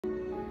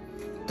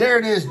There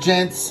it is,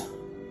 gents.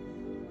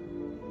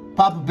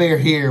 Papa Bear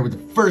here with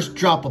the first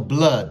drop of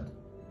blood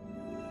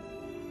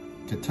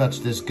to touch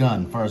this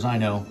gun, as far as I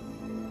know.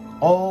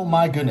 Oh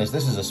my goodness,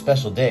 this is a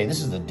special day. This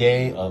is the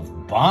day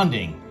of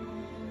bonding.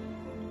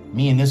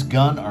 Me and this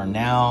gun are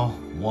now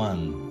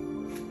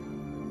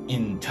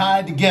one,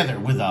 tied together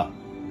with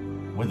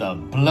a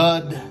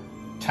blood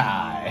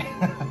tie.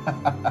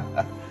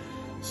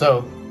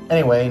 So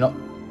anyway,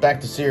 back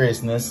to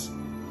seriousness.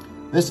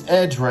 This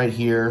edge right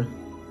here,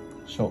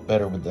 show it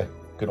better with the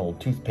good old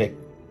toothpick,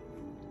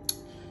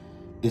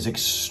 is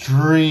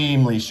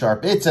extremely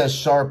sharp. It's as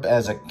sharp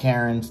as a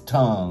Karen's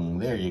tongue.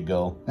 There you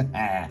go.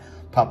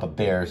 Papa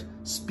Bear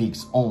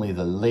speaks only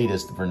the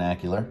latest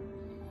vernacular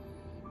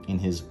in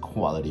his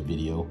quality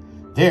video.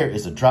 There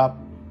is a drop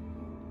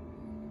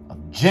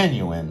of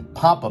genuine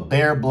Papa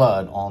Bear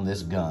blood on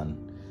this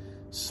gun.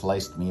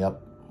 Sliced me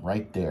up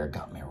right there.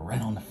 Got me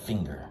right on the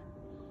finger.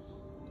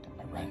 Got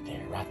me right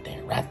there, right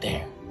there, right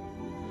there.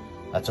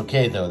 That's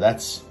okay though.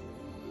 That's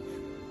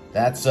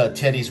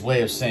Teddy's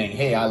way of saying,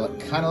 hey, I look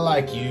kind of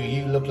like you.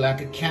 You look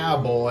like a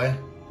cowboy. I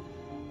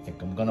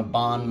think I'm gonna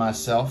bond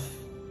myself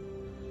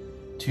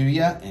to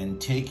you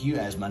and take you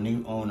as my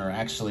new owner.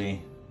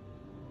 Actually,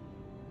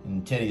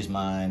 in Teddy's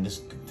mind,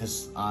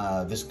 this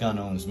gun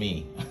owns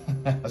me.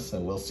 So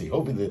we'll see.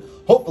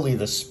 Hopefully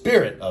the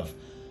spirit of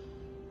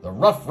the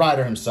Rough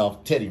Rider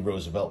himself, Teddy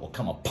Roosevelt, will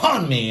come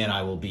upon me, and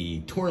I will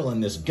be twirling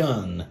this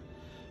gun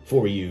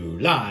for you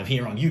live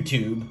here on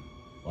YouTube.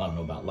 Well, I don't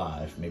know about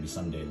live. Maybe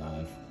someday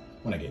live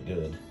when I get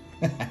good.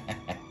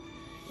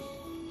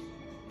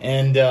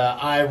 And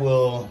I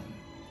will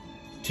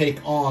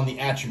take on the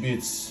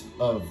attributes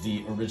of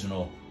the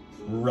original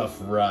Rough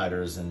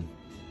Riders and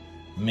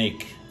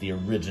make the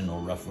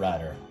original Rough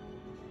Rider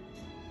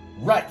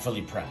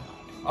rightfully proud.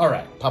 All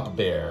right, Papa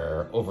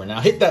Bear over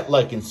now. Hit that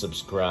like and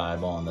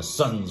subscribe on the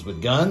Sons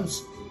with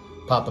Guns.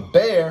 Papa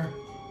Bear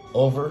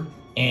over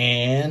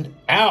and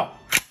out.